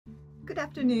Good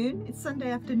afternoon. It's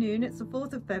Sunday afternoon. It's the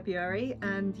 4th of February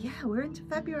and yeah, we're into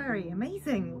February.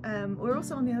 Amazing. We're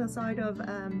also on the other side of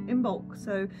Imbolc,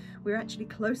 so we're actually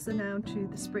closer now to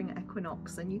the spring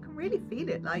equinox, and you can really feel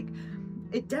it. Like,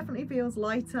 it definitely feels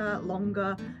lighter,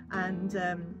 longer,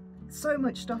 and so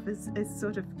much stuff is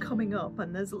sort of coming up,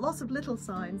 and there's lots of little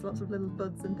signs, lots of little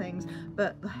buds and things,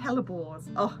 but the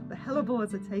hellebores, the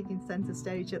hellebores are taking center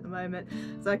stage at the moment.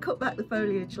 So I cut back the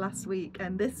foliage last week,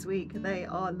 and this week they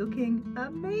are looking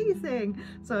amazing.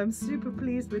 So I'm super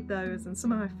pleased with those, and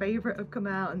some of my favorite have come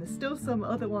out, and there's still some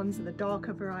other ones in the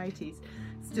darker varieties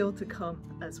still to come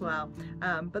as well,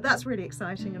 but that's really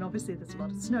exciting. And obviously there's a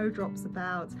lot of snowdrops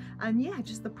about, and yeah,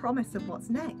 just the promise of what's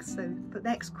next. So the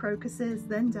next crocuses,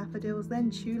 then daffodils,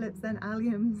 then tulips, then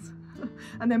alliums,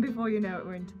 and then before you know it,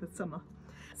 we're into the summer.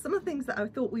 Some of the things that I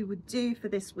thought we would do for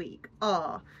this week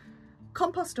are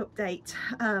compost update.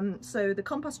 So the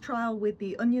compost trial with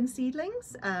the onion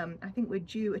seedlings, I think we're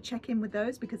due a check-in with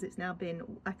those because it's now been,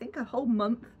 I think, a whole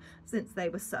month since they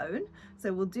were sown,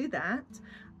 so we'll do that.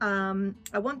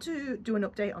 I want to do an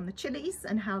update on the chillies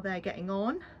and how they're getting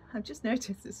on. I've just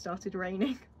noticed it started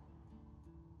raining.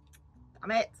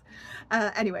 Damn it.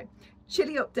 Anyway,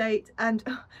 chilli update, and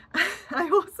I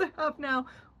also have now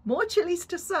more chillies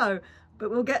to sow,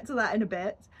 but we'll get to that in a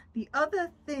bit. The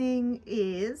other thing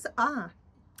is, I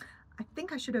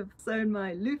think I should have sown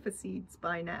my loofah seeds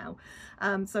by now.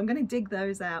 So I'm going to dig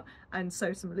those out and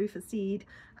sow some loofah seed.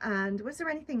 And was there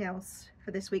anything else for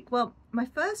this week? Well, my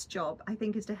first job, I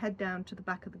think, is to head down to the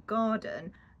back of the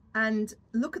garden and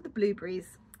look at the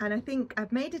blueberries. And I think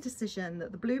I've made a decision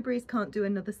that the blueberries can't do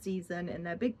another season in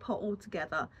their big pot all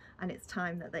together, and it's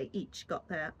time that they each got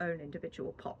their own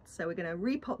individual pots. So we're going to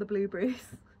repot the blueberries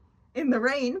in the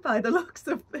rain by the looks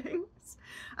of things.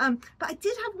 But I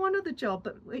did have one other job,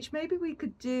 which maybe we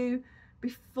could do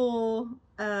before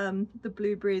the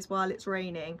blueberries while it's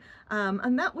raining,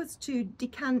 and that was to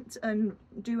decant and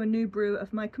do a new brew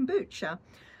of my kombucha.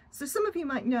 So some of you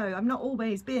might know I've not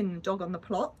always been dog on the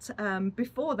plot.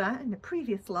 Before that, in a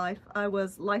previous life, I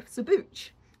was Life's a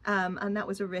Booch. And that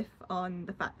was a riff on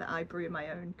the fact that I brew my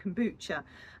own kombucha.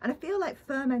 And I feel like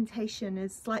fermentation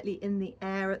is slightly in the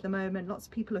air at the moment. Lots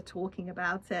of people are talking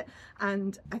about it,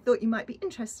 and I thought you might be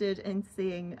interested in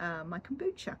seeing my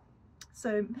kombucha.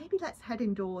 So maybe let's head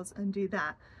indoors and do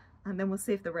that, and then we'll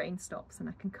see if the rain stops and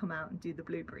I can come out and do the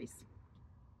blueberries.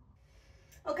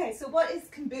 Okay, so what is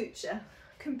kombucha?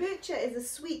 Kombucha is a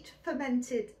sweet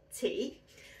fermented tea.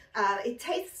 It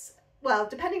tastes, well,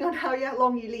 depending on how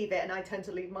long you leave it, and I tend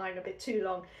to leave mine a bit too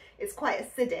long, it's quite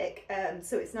acidic,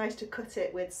 so it's nice to cut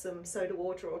it with some soda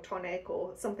water or tonic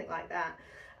or something like that.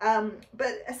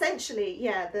 But essentially,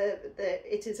 yeah,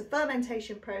 it is a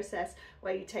fermentation process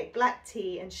where you take black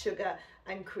tea and sugar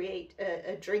and create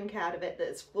a drink out of it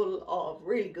that's full of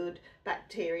really good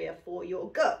bacteria for your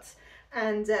gut.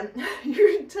 And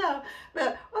you can tell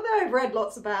that although I've read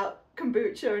lots about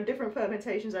kombucha and different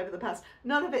fermentations over the past,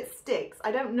 none of it sticks.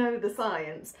 I don't know the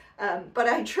science, but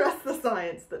I trust the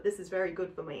science that this is very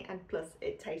good for me, and plus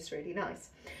it tastes really nice.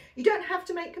 You don't have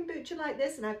to make kombucha like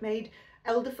this, and I've made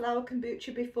elderflower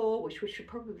kombucha before, which we should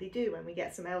probably do when we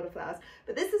get some elderflowers,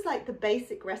 but this is like the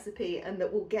basic recipe, and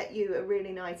that will get you a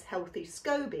really nice healthy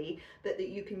SCOBY that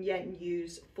you can then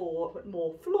use for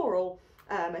more floral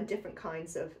and different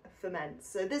kinds of ferments.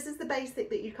 So this is the basic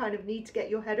that you kind of need to get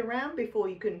your head around before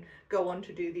you can go on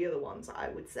to do the other ones, I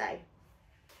would say.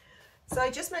 So I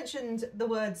just mentioned the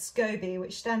word SCOBY,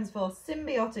 which stands for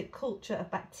symbiotic culture of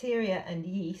bacteria and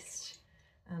yeast,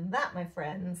 and that, my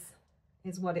friends,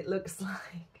 is what it looks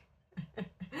like.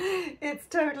 It's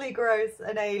totally gross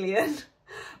and alien,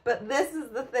 but this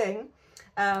is the thing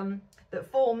that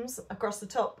forms across the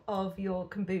top of your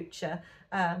kombucha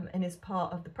and is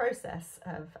part of the process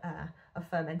of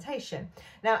fermentation.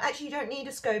 Now, actually, you don't need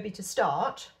a SCOBY to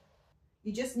start.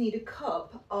 You just need a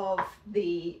cup of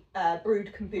the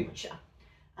brewed kombucha,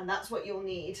 and that's what you'll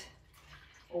need,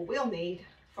 or will need,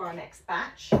 for our next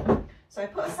batch. So I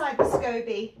put aside the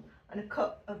SCOBY and a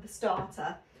cup of the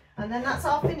starter, and then that's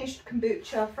our finished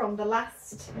kombucha from the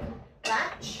last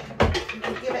batch. You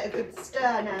can give it a good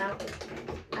stir now,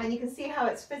 and you can see how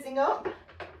it's fizzing up,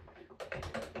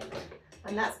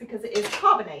 and that's because it is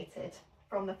carbonated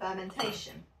from the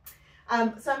fermentation.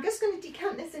 So I'm just going to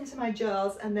decant this into my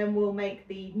jars, and then we'll make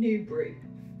the new brew.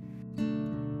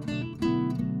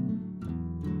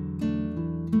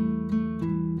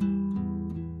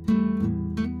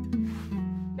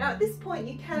 Now at this point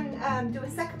you can do a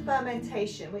second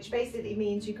fermentation, which basically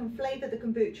means you can flavour the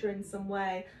kombucha in some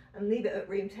way and leave it at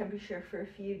room temperature for a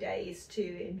few days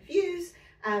to infuse,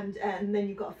 and then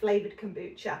you've got a flavoured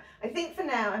kombucha. I think for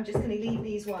now I'm just going to leave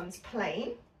these ones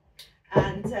plain.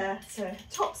 And so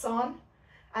tops on,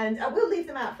 and I will leave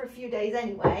them out for a few days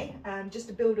anyway, just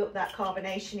to build up that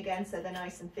carbonation again so they're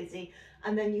nice and fizzy.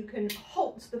 And then you can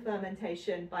halt the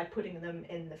fermentation by putting them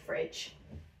in the fridge.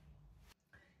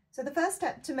 So the first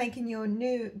step to making your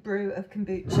new brew of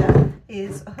kombucha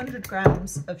is 100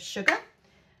 grams of sugar.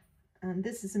 And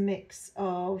this is a mix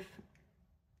of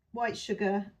white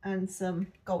sugar and some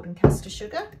golden castor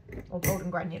sugar, or golden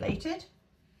granulated.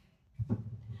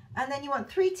 And then you want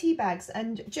 3 tea bags,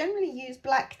 and generally use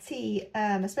black tea,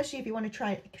 especially if you want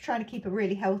to trying to keep a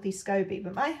really healthy SCOBY.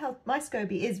 But my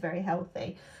SCOBY is very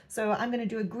healthy, so I'm going to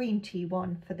do a green tea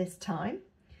one for this time.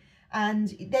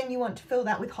 And then you want to fill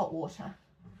that with hot water,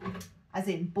 as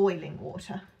in boiling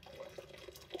water.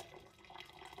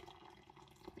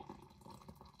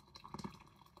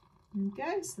 There you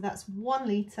go. So that's 1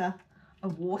 litre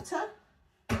of water.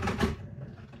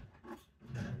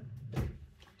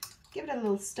 Give it a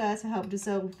little stir to help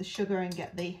dissolve the sugar and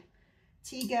get the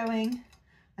tea going,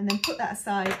 and then put that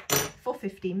aside for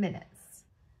 15 minutes.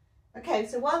 Okay,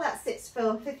 so while that sits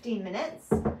for 15 minutes,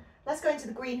 let's go into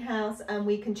the greenhouse and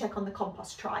we can check on the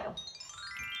compost trial.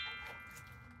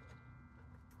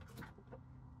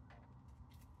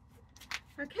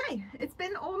 Okay, it's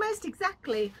been almost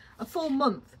exactly a full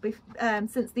month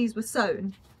since these were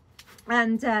sown,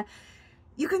 and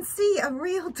you can see a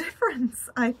real difference,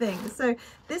 I think. So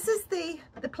this is the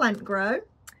Plantgrow,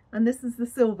 and this is the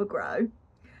Sylvagrow.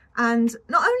 And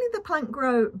not only the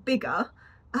Plantgrow bigger,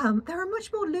 they're a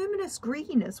much more luminous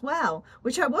green as well,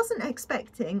 which I wasn't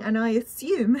expecting, and I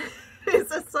assume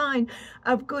is a sign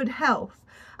of good health.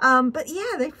 But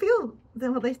yeah, they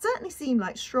certainly seem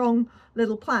like strong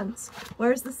little plants,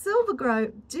 whereas the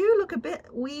Sylvagrow do look a bit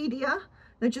weedier.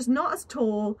 They're just not as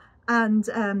tall. And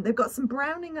they've got some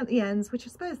browning at the ends, which I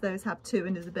suppose those have too,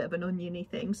 and is a bit of an oniony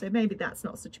thing, so maybe that's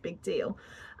not such a big deal.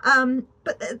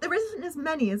 But there isn't as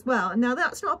many as well. Now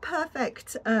that's not a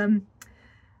perfect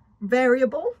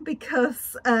variable,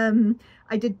 because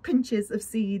I did pinches of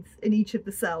seeds in each of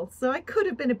the cells, so I could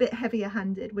have been a bit heavier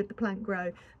handed with the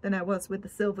Plantgrow than I was with the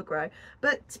Sylvagrow.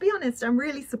 But to be honest, I'm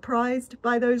really surprised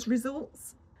by those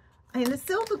results. I mean, the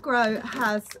Sylvagrow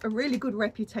has a really good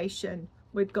reputation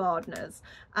with gardeners,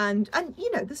 and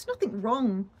you know, there's nothing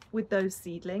wrong with those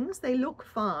seedlings. They look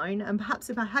fine, and perhaps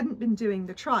if I hadn't been doing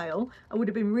the trial, I would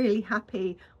have been really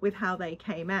happy with how they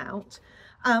came out.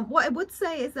 What I would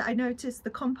say is that I noticed the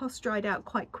compost dried out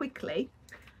quite quickly,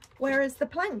 whereas the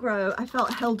Plantgrow I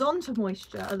felt held on to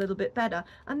moisture a little bit better.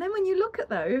 And then when you look at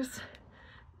those,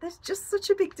 there's just such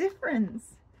a big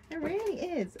difference. There really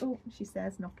is. Oh, she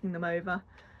says, knocking them over.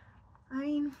 I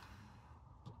mean,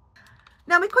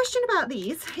 now my question about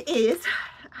these is,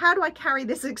 how do I carry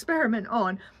this experiment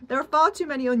on? There are far too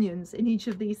many onions in each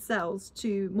of these cells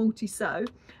to multi-sow.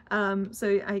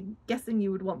 So I'm guessing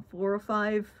you would want 4 or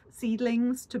 5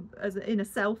 seedlings in a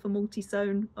cell for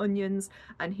multi-sown onions.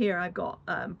 And here I've got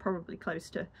probably close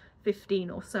to 15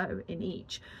 or so in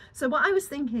each. So what I was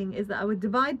thinking is that I would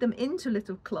divide them into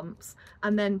little clumps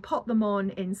and then pot them on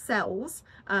in cells.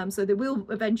 So they will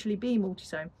eventually be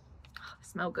multi-sown.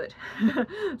 Smell good.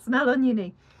 Smell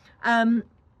oniony.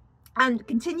 And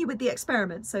continue with the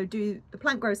experiment. So do the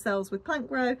Plantgrow cells with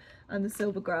Plantgrow and the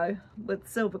Sylvagrow with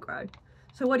Sylvagrow.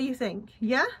 So what do you think?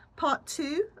 Yeah, part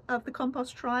 2 of the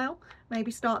compost trial.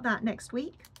 Maybe start that next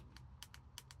week.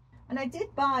 And I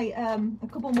did buy a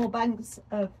couple more bags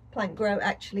of Plantgrow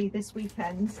actually this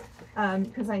weekend,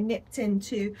 because I nipped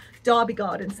into Derby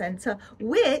Garden Centre,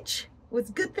 which was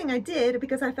a good thing I did,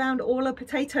 because I found all our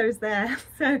potatoes there.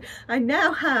 So I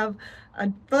now have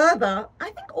a further, I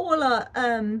think all are,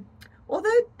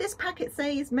 although this packet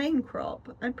says main crop,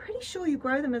 I'm pretty sure you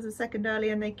grow them as a second early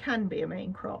and they can be a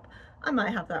main crop. I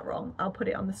might have that wrong. I'll put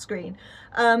it on the screen.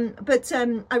 But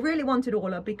I really wanted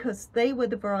Orla because they were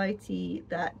the variety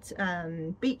that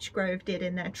Beech Grove did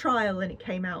in their trial, and it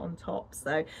came out on top.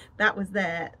 So that was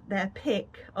their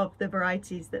pick of the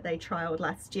varieties that they trialed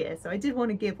last year. So I did want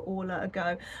to give Orla a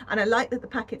go, and I like that the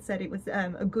packet said it was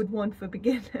a good one for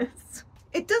beginners.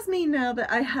 It does mean now that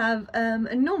I have an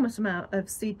enormous amount of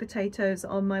seed potatoes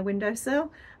on my windowsill,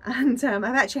 and I've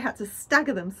actually had to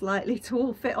stagger them slightly to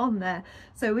all fit on there.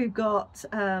 So we've got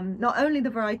not only the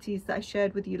varieties that I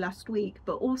shared with you last week,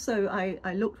 but also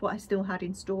I looked what I still had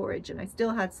in storage, and I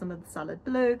still had some of the salad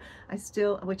blue,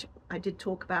 which I did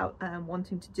talk about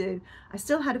wanting to do. I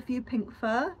still had a few pink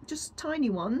fir, just tiny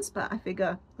ones, but I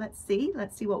figure let's see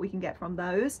what we can get from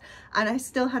those. And I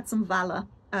still had some Valor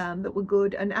that were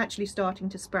good and actually starting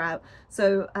to sprout.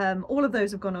 So all of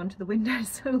those have gone onto the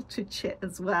windowsill to chit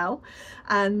as well,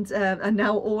 and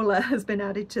now Orla has been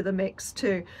added to the mix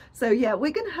too. So yeah,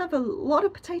 we're going to have a lot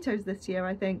of potatoes this year,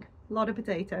 I think. A lot of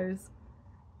potatoes.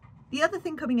 The other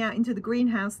thing coming out into the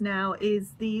greenhouse now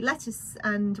is the lettuce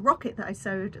and rocket that I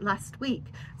sowed last week.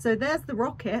 So there's the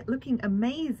rocket looking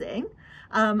amazing,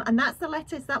 and that's the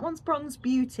lettuce. That one's Bronze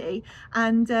Beauty,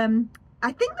 and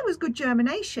I think there was good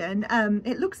germination.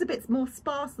 It looks a bit more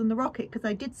sparse than the rocket because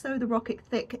I did sow the rocket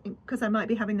thick because I might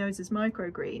be having those as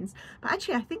microgreens. But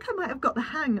actually I think I might have got the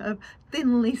hang of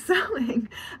thinly sowing,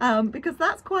 because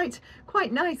that's quite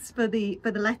nice for the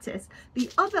lettuce. The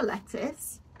other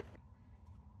lettuce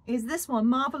is this one,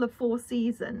 Marvel of Four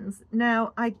Seasons.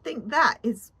 Now I think that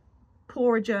is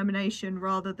poorer germination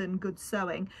rather than good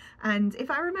sowing, and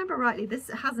if I remember rightly, this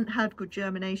hasn't had good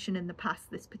germination in the past,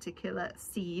 this particular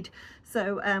seed.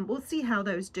 So we'll see how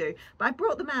those do. But I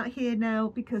brought them out here now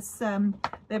because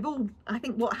they've all, I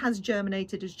think what has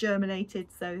germinated has germinated,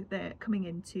 so they're coming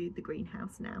into the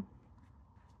greenhouse now.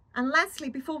 And lastly,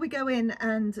 before we go in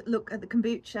and look at the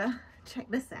kombucha, check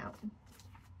this out.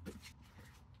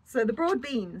 So the broad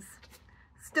beans,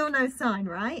 still no sign,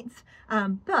 right?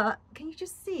 But can you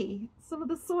just see some of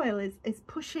the soil is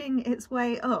pushing its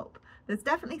way up? There's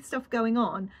definitely stuff going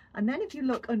on. And then if you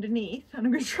look underneath, and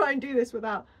I'm going to try and do this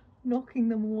without knocking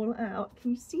them all out,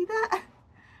 can you see that?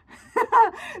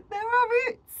 There are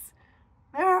roots.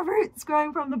 There are roots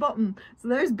growing from the bottom. So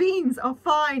those beans are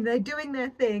fine. They're doing their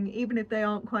thing, even if they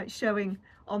aren't quite showing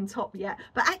on top yet.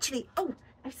 But actually, oh,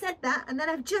 I've said that, and then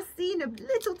I've just seen a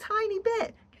little tiny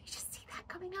bit. Can you just see that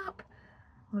coming up?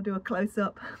 I'll do a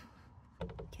close-up.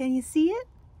 Can you see it?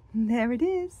 There it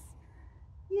is.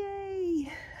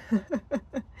 Yay!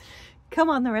 Come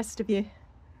on, the rest of you.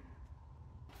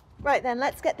 Right then,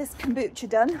 let's get this kombucha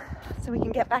done so we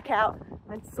can get back out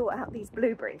and sort out these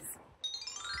blueberries.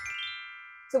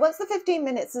 So once the 15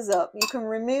 minutes is up, you can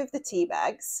remove the tea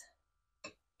bags.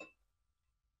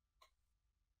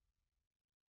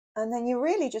 And then you're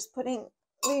really just putting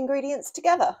the ingredients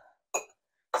together.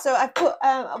 So I've put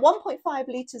 1.5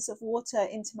 litres of water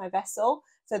into my vessel.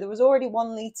 So there was already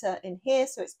 1 litre in here,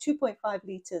 so it's 2.5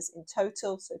 litres in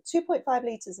total. So 2.5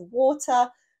 litres of water,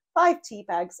 5 tea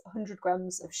bags, 100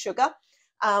 grams of sugar.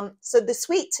 So the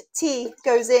sweet tea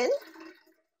goes in.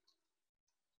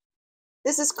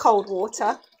 This is cold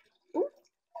water. Ooh.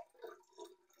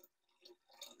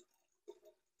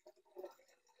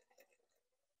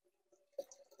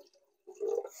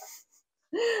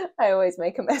 I always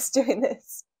make a mess doing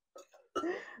this.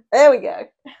 There we go.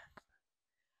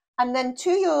 And then to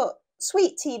your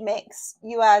sweet tea mix,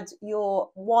 you add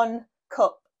your 1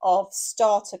 cup of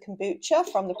starter kombucha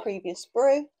from the previous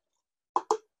brew.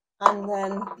 And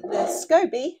then the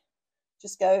SCOBY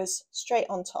just goes straight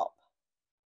on top.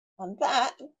 And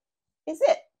that is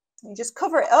it. You just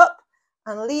cover it up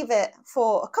and leave it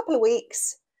for a couple of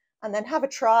weeks and then have a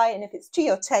try. And if it's to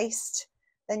your taste,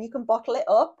 then you can bottle it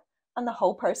up and the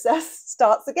whole process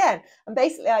starts again. And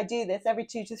basically I do this every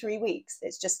 2 to 3 weeks.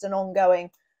 It's just an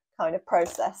ongoing kind of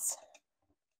process.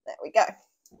 There we go.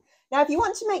 Now, if you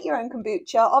want to make your own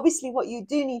kombucha, obviously what you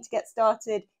do need to get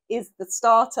started is the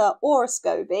starter or a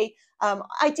SCOBY.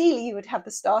 Ideally, you would have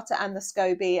the starter and the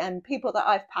SCOBY, and people that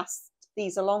I've passed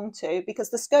these along to, because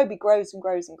the SCOBY grows and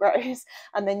grows and grows,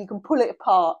 and then you can pull it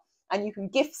apart and you can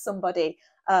gift somebody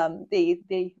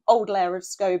the old layer of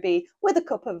SCOBY with a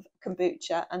cup of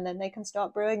kombucha, and then they can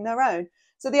start brewing their own.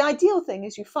 So the ideal thing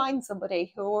is you find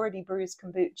somebody who already brews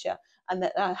kombucha and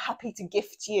that are happy to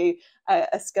gift you a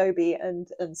SCOBY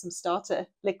and some starter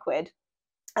liquid.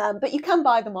 But you can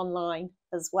buy them online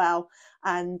as well.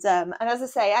 And as I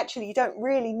say, actually, you don't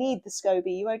really need the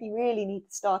SCOBY. You only really need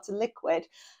the starter liquid.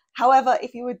 However,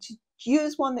 if you were to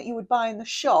use one that you would buy in the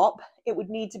shop, it would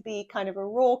need to be kind of a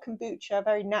raw kombucha, a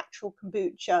very natural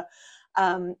kombucha.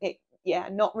 Yeah,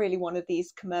 not really one of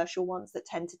these commercial ones that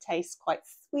tend to taste quite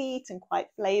sweet and quite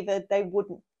flavoured. They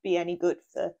wouldn't be any good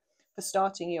for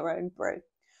starting your own brew.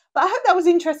 But I hope that was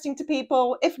interesting to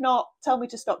people. If not, tell me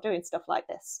to stop doing stuff like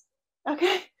this.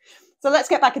 Okay, so let's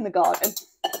get back in the garden.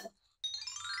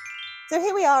 So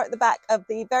here we are at the back of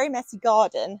the very messy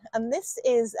garden, and this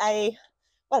is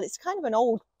well, it's kind of an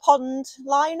old pond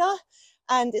liner,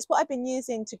 and it's what I've been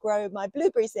using to grow my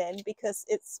blueberries in because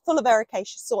it's full of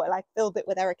ericaceous soil. I filled it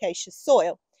with ericaceous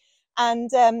soil,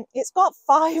 and it's got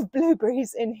 5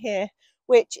 blueberries in here,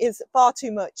 which is far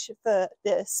too much for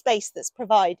the space that's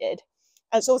provided.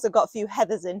 And it's also got a few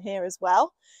heathers in here as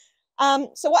well.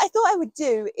 So what I thought I would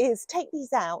do is take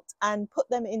these out and put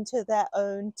them into their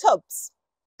own tubs.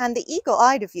 And the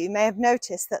eagle-eyed of you may have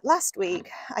noticed that last week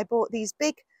I bought these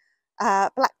big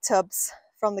black tubs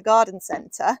from the garden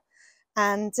centre,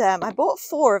 and I bought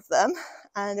 4 of them,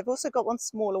 and I've also got one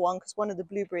smaller one because one of the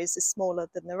blueberries is smaller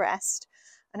than the rest,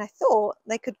 and I thought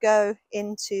they could go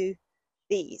into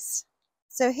these.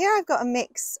 So here I've got a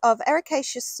mix of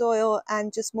ericaceous soil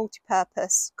and just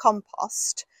multi-purpose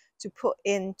compost to put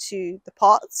into the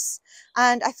pots.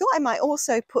 And I thought I might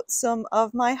also put some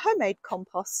of my homemade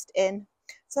compost in.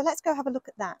 So let's go have a look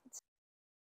at that.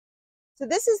 So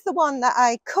this is the one that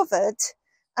I covered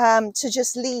to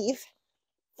just leave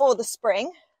for the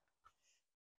spring.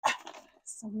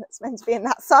 Some that's meant to be in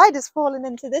that side has fallen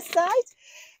into this side.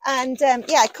 And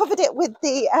yeah, I covered it with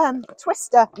the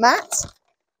twister mat.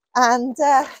 And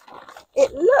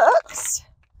it looks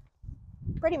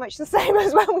pretty much the same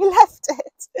as when we left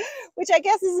it, which I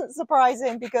guess isn't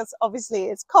surprising because obviously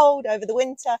it's cold over the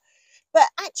winter. But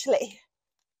actually,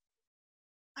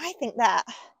 I think that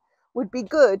would be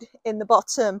good in the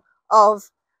bottom of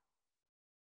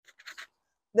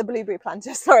the blueberry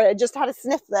planter. Sorry, I just had a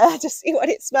sniff there to see what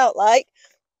it smelled like.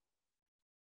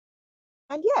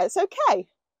 And yeah, it's okay.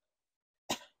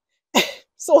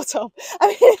 Sort of. I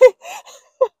mean,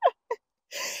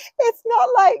 it's not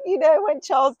like, you know, when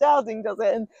Charles Dowding does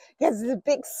it and gets this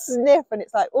big sniff and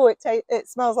it's like, oh, it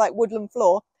smells like woodland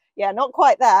floor. Yeah, not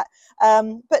quite that.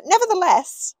 But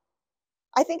nevertheless,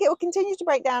 I think it will continue to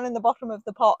break down in the bottom of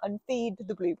the pot and feed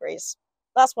the blueberries.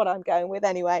 That's what I'm going with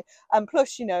anyway. And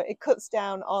plus, you know, it cuts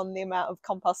down on the amount of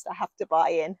compost I have to buy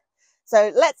in.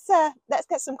 So let's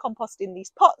get some compost in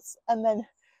these pots and then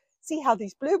see how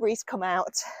these blueberries come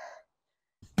out.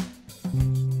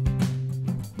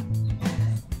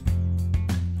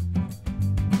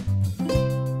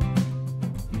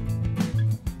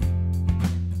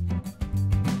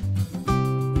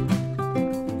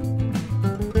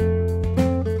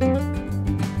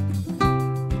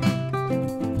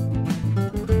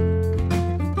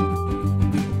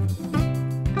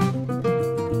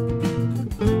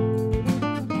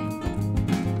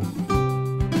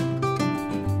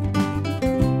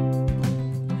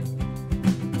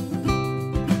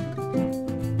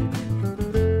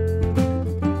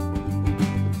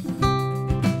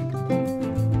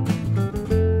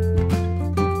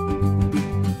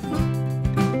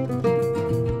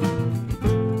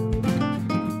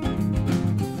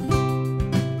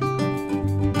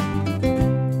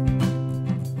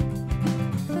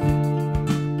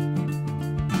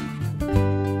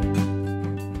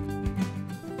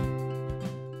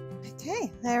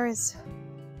 Okay, there is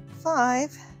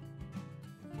 5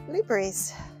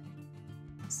 blueberries.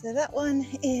 So that one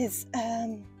is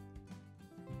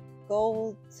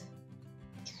Gold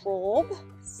Traub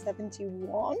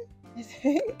 71, I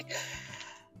think.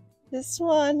 This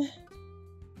one,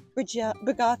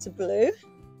 Brigata Blue.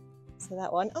 So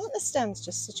that one. Oh, the stem's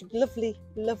just such a lovely,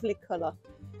 lovely colour.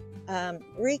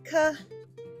 Rica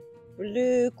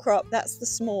Blue Crop, that's the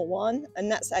small one,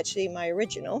 and that's actually my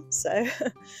original, so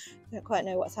I don't quite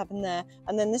know what's happened there.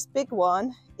 And then this big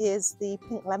one is the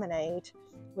Pink Lemonade,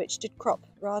 which did crop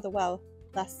rather well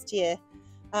last year.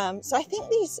 So I think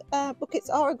these buckets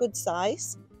are a good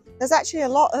size. There's actually a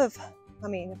lot of, I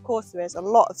mean, of course there is a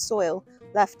lot of soil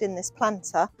left in this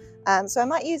planter, so I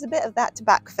might use a bit of that to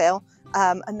backfill,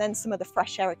 and then some of the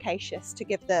fresh ericaceous to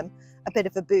give them a bit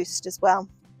of a boost as well.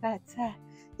 But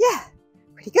yeah,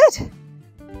 pretty good.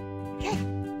 Okay.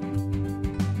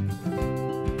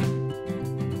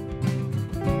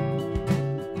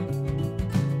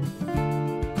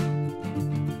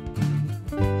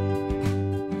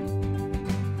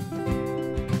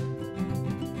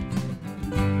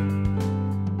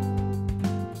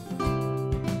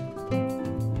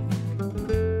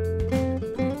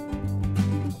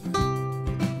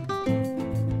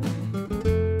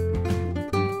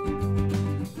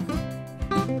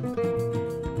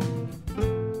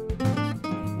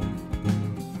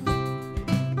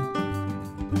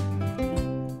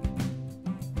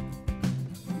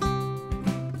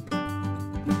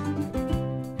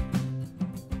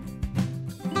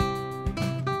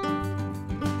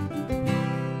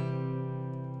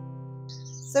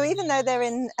 So even though they're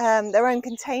in their own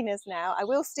containers now, I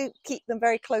will still keep them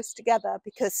very close together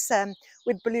because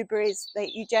with blueberries,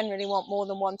 you generally want more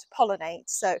than one to pollinate.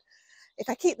 So if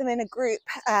I keep them in a group,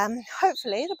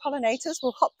 hopefully the pollinators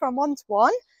will hop from one to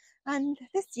one, and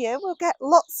this year we'll get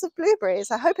lots of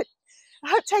blueberries. I hope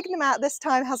taking them out this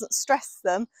time hasn't stressed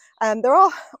them. There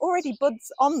are already buds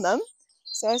on them,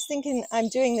 so I was thinking I'm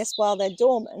doing this while they're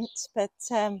dormant, but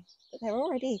they're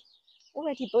already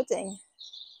budding.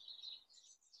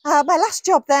 My last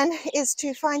job then is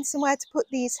to find somewhere to put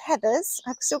these heathers.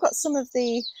 I've still got some of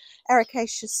the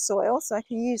ericaceous soil, so I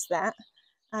can use that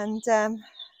and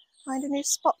find a new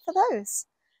spot for those.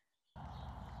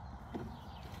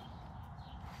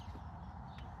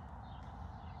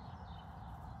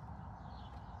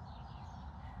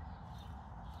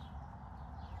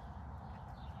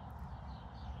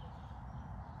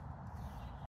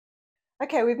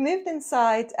 Okay, we've moved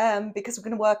inside because we're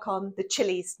going to work on the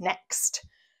chilies next.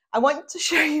 I want to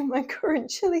show you my current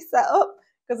chili setup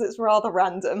because it's rather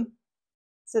random.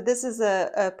 So this is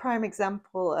a prime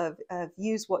example of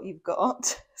use what you've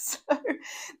got. So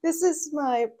this is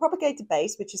my propagator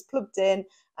base, which is plugged in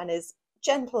and is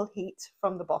gentle heat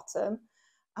from the bottom.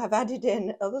 I've added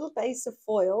in a little base of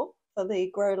foil for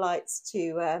the grow lights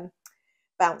to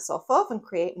bounce off of and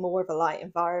create more of a light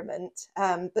environment.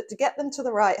 But to get them to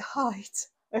the right height,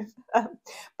 I've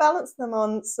balanced them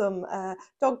on some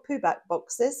dog poo back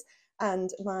boxes and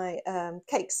my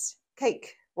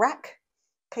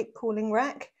cake cooling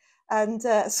rack, and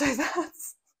so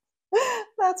that's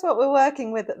what we're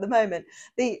working with at the moment.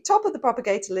 The top of the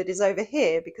propagator lid is over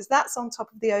here because that's on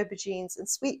top of the aubergines and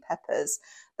sweet peppers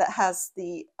that has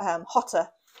the hotter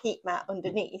heat mat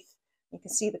underneath. You can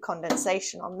see the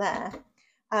condensation on there,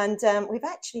 and we've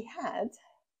actually had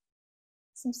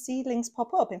some seedlings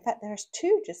pop up. In fact, there's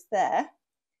two just there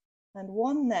and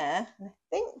one there, and I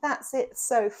think that's it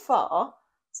so far.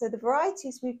 So the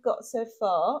varieties we've got so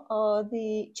far are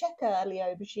the checker early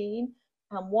aubergine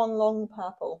and one long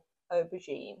purple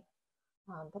aubergine,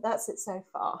 but that's it so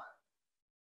far.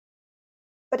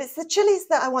 But it's the chilies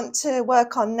that I want to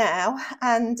work on now,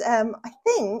 and I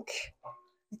think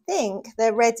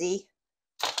they're ready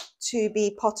to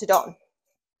be potted on.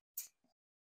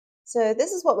 So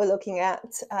this is what we're looking at,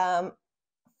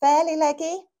 fairly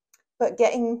leggy, but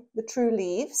getting the true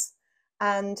leaves.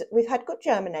 And we've had good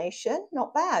germination,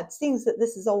 not bad. Seems that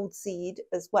this is old seed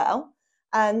as well.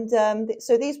 And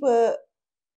so these were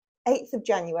 8th of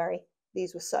January,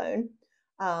 these were sown.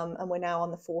 And we're now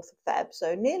on the 4th of Feb,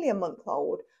 so nearly a month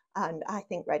old, and I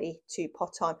think ready to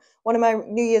pot on. One of my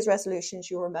New Year's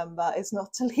resolutions, you'll remember, is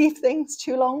not to leave things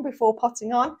too long before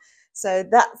potting on. So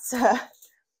that's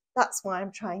why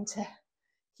I'm trying to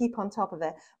keep on top of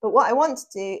it. But what I want to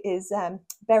do is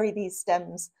bury these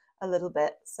stems a little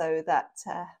bit so that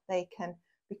they can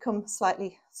become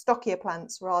slightly stockier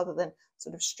plants rather than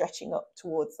sort of stretching up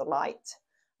towards the light.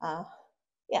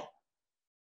 Yeah.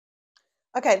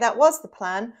 Okay, that was the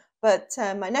plan, but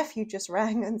my nephew just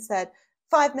rang and said,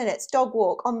 5 minutes, dog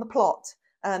walk on the plot.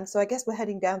 So I guess we're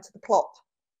heading down to the plot.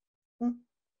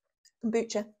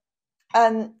 Kombucha.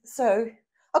 So,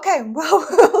 okay,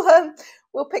 well,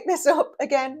 we'll pick this up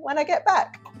again when I get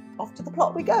back. Off to the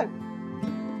plot we go.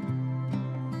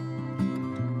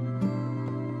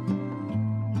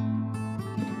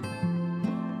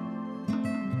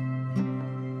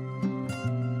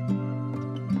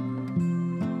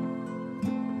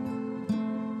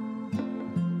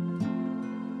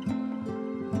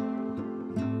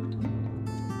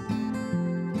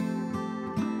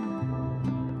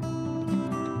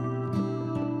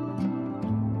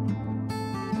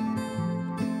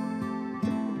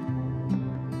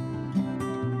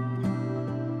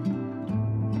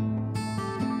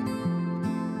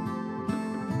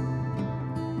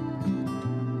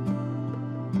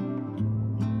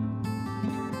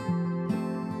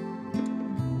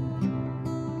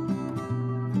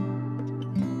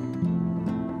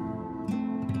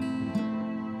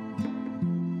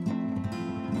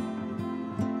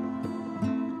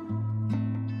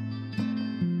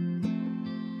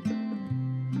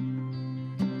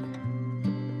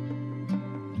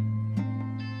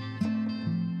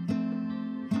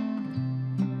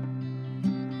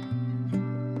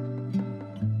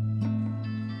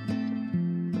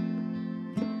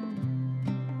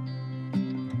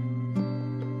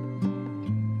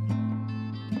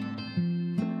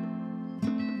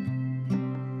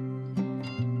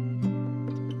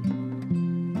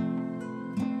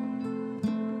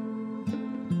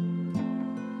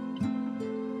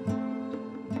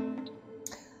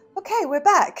 Okay, we're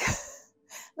back.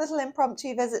 Little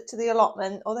impromptu visit to the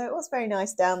allotment, although it was very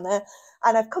nice down there.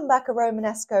 And I've come back a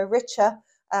romanesco richer,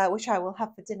 which I will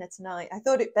have for dinner tonight. I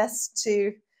thought it best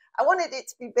to, I wanted it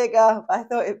to be bigger, but I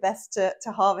thought it best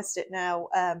to harvest it now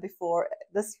before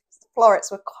the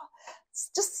florets were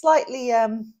just slightly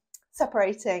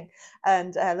separating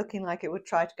and looking like it would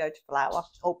try to go to flower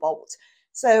or bolt.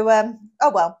 So,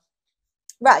 oh well.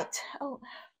 Right. Oh,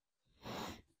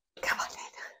 come on then.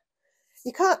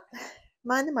 You can't,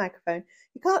 mind the microphone,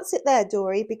 you can't sit there,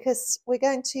 Dory, because we're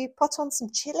going to pot on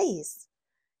some chilies.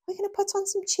 We're going to pot on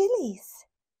some chilies.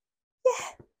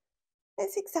 Yeah,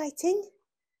 that's exciting.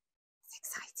 It's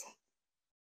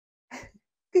exciting.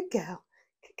 Good girl.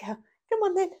 Good girl. Come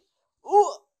on then.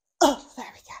 Oh,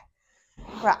 there we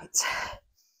go. Right.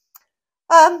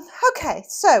 Okay,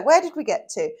 so where did we get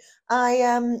to? I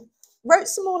wrote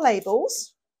some more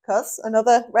labels because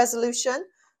another resolution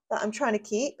that I'm trying to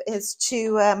keep is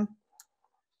to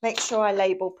make sure I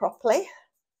label properly.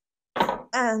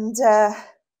 And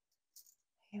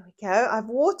here we go. I've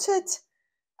watered,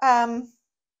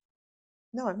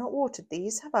 no, I've not watered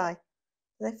these, have I?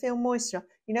 Do they feel moisture?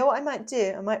 You know what I might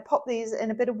do? I might pop these in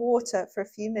a bit of water for a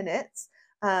few minutes,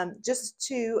 just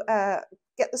to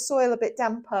get the soil a bit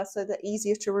damper so they're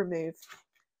easier to remove.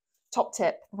 Top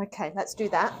tip. Okay, let's do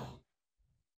that.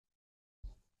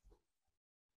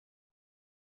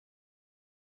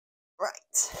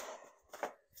 Right.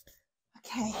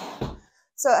 Okay,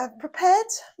 so I've prepared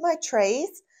my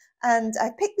trays and I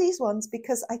picked these ones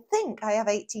because I think I have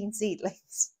 18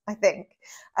 seedlings, I think.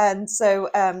 And so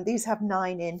these have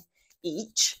 9 in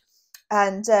each.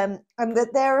 And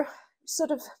they're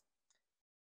sort of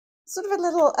a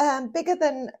little bigger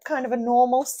than kind of a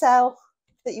normal cell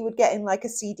that you would get in like a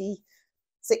CD60,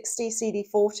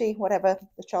 CD40, whatever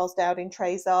the Charles Dowding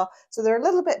trays are. So they're a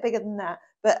little bit bigger than that,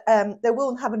 but they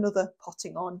will have another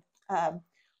potting on,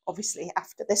 obviously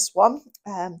after this one,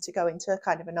 to go into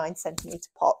kind of a 9cm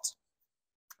pot.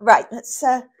 Right, let's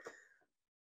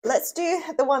do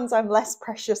the ones I'm less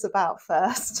precious about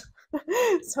first.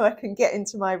 So I can get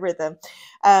into my rhythm.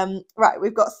 Right,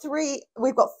 we've got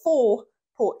 4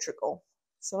 Portugal.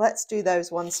 So let's do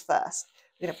those ones first.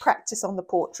 We're going to practice on the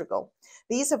Portugal.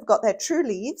 These have got their true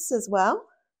leaves as well.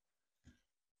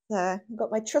 So I've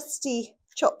got my trusty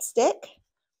chopstick.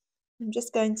 I'm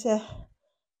just going to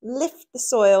lift the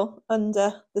soil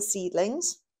under the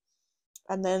seedlings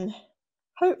and then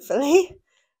hopefully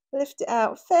lift it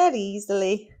out fairly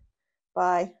easily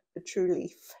by the true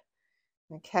leaf.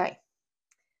 Okay,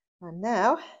 and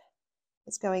now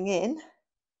it's going in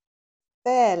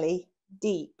fairly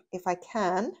deep if I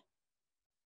can.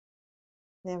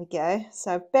 There we go.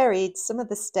 So I've buried some of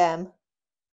the stem.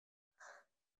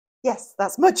 Yes,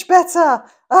 that's much better.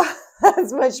 Oh,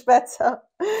 that's much better.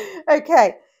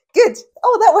 Okay, good.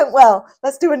 Oh, that went well.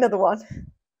 Let's do another one.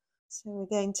 So we're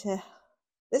going to,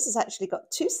 this has actually got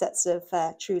 2 sets of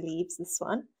true leaves, this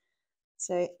one.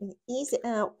 So ease it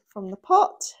out from the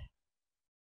pot.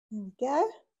 There we go.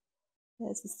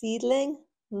 There's the seedling,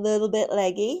 a little bit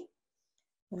leggy.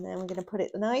 And then we're going to put it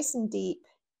nice and deep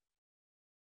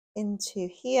into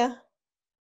here.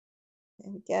 There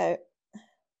we go.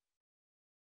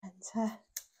 And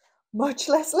much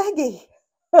less leggy.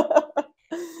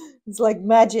 It's like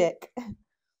magic.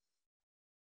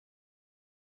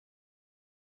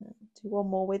 Do one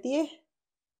more with you.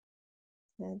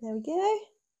 And there we go.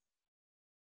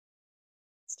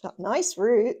 It's got nice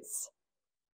roots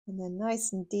and then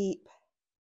nice and deep.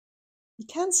 You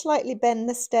can slightly bend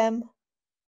the stem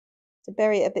to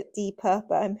bury it a bit deeper,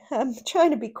 but I'm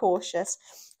trying to be cautious.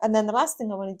 And then the last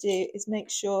thing I want to do is make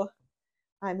sure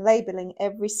I'm labeling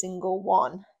every single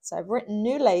one. So I've written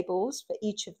new labels for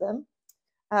each of them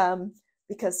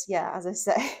because, yeah, as I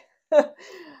say,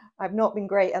 I've not been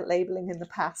great at labeling in the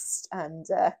past. And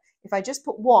if I just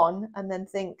put one and then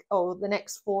think, oh, the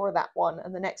next 4 are that one,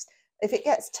 and the next, if it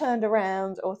gets turned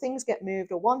around or things get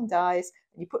moved or one dies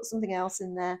and you put something else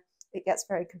in there, it gets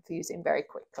very confusing very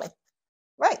quickly.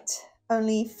 Right,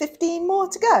 only 15 more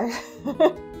to go.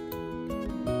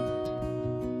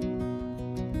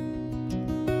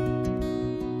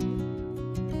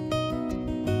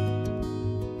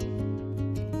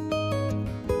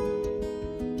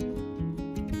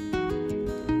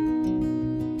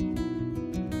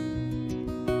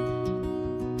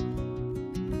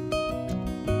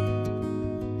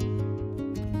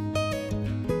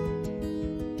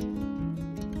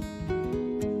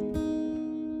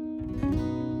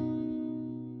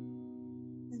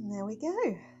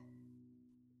 Go.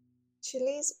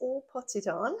 Chilies all potted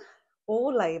on,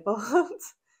 all labelled,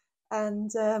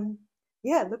 and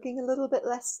yeah, looking a little bit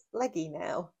less leggy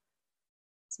now.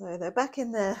 So they're back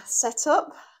in their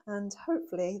setup, and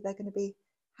hopefully they're going to be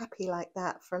happy like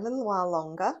that for a little while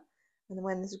longer. And then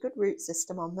when there's a good root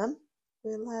system on them,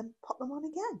 we'll pot them on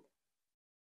again.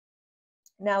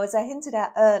 Now, as I hinted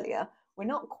at earlier, we're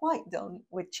not quite done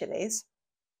with chilies.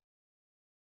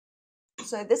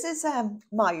 So this is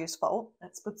Mayu's fault,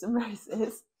 Let's Put Some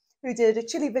Roses, who did a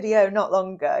chili video not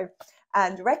long ago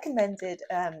and recommended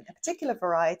a particular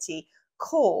variety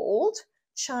called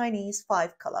Chinese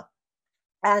 5-color.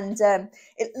 And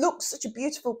it looks such a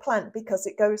beautiful plant because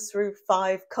it goes through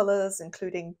 5 colours,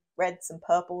 including reds and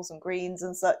purples and greens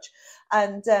and such.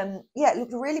 And yeah, it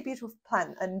looked a really beautiful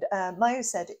plant. And Mayu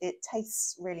said it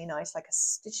tastes really nice, like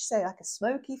did she say like a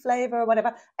smoky flavour or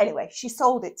whatever? Anyway, she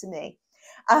sold it to me.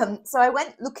 So I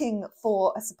went looking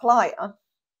for a supplier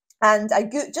and I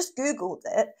just Googled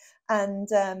it, and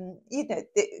you know,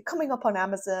 coming up on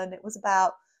Amazon, it was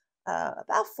about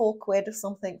 £4 or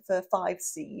something for 5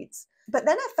 seeds. But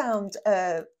then I found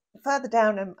further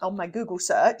down on my Google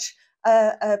search,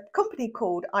 a company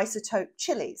called Isotope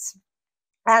Chillies,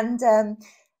 and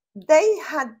they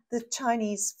had the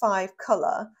Chinese 5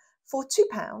 colour for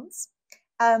 £2.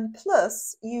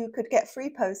 Plus you could get free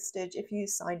postage if you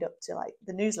signed up to like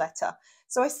the newsletter.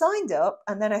 So I signed up,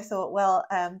 and then I thought, well,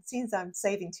 since I'm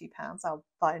saving £2, I'll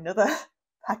buy another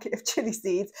packet of chili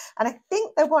seeds. And I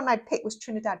think the one I picked was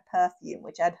Trinidad Perfume,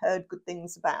 which I'd heard good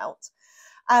things about.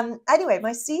 Anyway,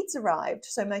 my seeds arrived.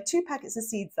 So my 2 packets of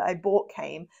seeds that I bought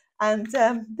came, and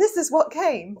this is what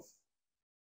came.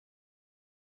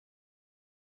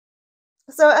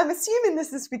 So I'm assuming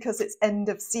this is because it's end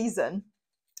of season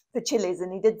for chilies,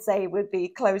 and he did say he would be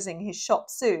closing his shop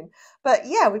soon. But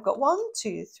yeah, we've got 1,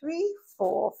 2, 3,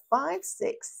 4, 5,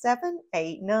 6, 7,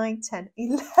 8, 9, 10,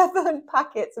 11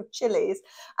 packets of chilies,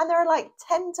 and there are like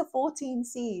 10 to 14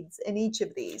 seeds in each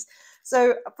of these.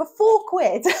 So for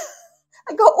 £4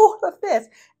 I got all of this.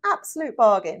 Absolute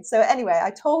bargain. So anyway,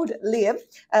 I told Liam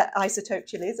at Isotope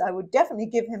Chillies I would definitely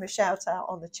give him a shout out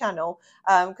on the channel,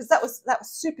 because that was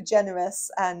super generous,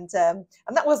 and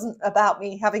that wasn't about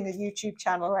me having a YouTube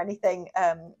channel or anything.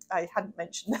 I hadn't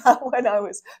mentioned that when I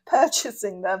was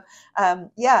purchasing them.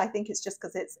 Yeah, I think it's just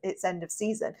because it's end of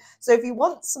season. So if you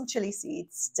want some chili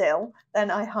seeds still,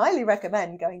 then I highly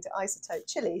recommend going to Isotope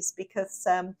Chillies, because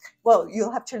well,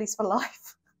 you'll have chilies for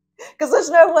life. Because there's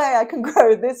no way I can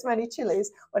grow this many chilies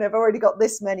when I've already got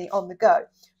this many on the go.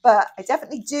 But I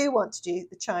definitely do want to do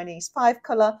the Chinese 5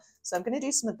 colour, so I'm going to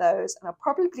do some of those, and I'll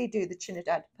probably do the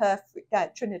Trinidad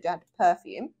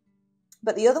Perfume.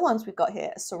 But the other ones we've got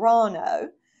here are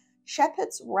Serrano,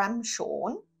 Shepherd's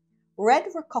Ramshorn, Red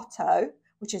Ricotto,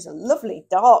 which is a lovely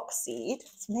dark seed,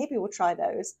 so maybe we'll try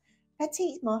those,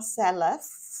 Petit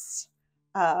Marcellus,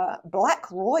 Black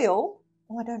Royal.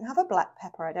 Oh, I don't have a black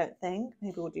pepper, I don't think.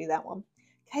 Maybe we'll do that one.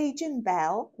 Cajun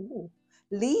Bell, ooh,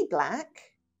 Lee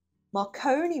Black,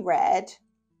 Marconi Red,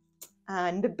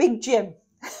 and Big Jim.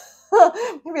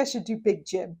 Maybe I should do Big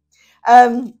Jim.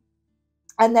 And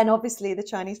then obviously the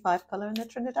Chinese 5 colour and the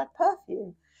Trinidad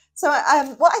Perfume. So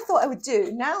what I thought I would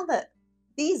do, now that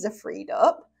these are freed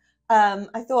up,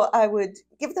 I thought I would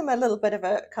give them a little bit of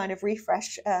a kind of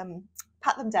refresh,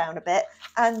 pat them down a bit,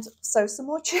 and sow some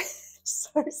more chilies.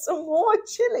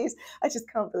 I just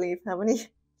can't believe how many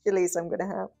chilies I'm going to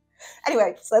have.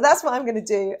 Anyway, so that's what I'm going to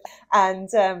do. And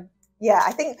yeah,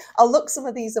 I think I'll look some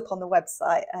of these up on the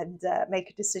website and make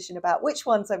a decision about which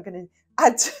ones I'm going to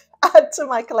add to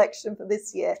my collection for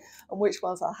this year, and which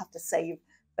ones I'll have to save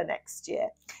for next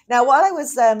year. Now, while I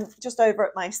was just over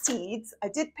at my seeds, I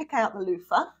did pick out the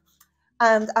loofah.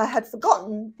 And I had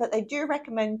forgotten that they do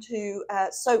recommend to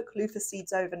soak loofah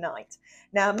seeds overnight.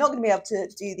 Now, I'm not going to be able to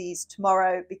do these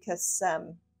tomorrow because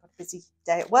I've got a busy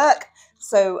day at work.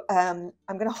 So I'm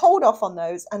going to hold off on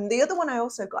those. And the other one I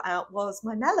also got out was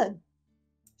my melon,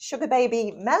 Sugar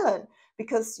Baby melon,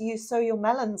 because you sow your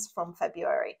melons from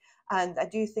February. And I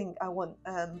do think I want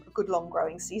a good long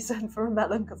growing season for a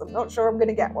melon, because I'm not sure I'm going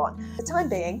to get one. For the time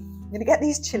being, I'm going to get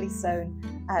these chilies sown,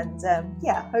 and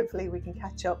yeah, hopefully we can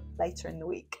catch up later in the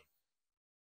week.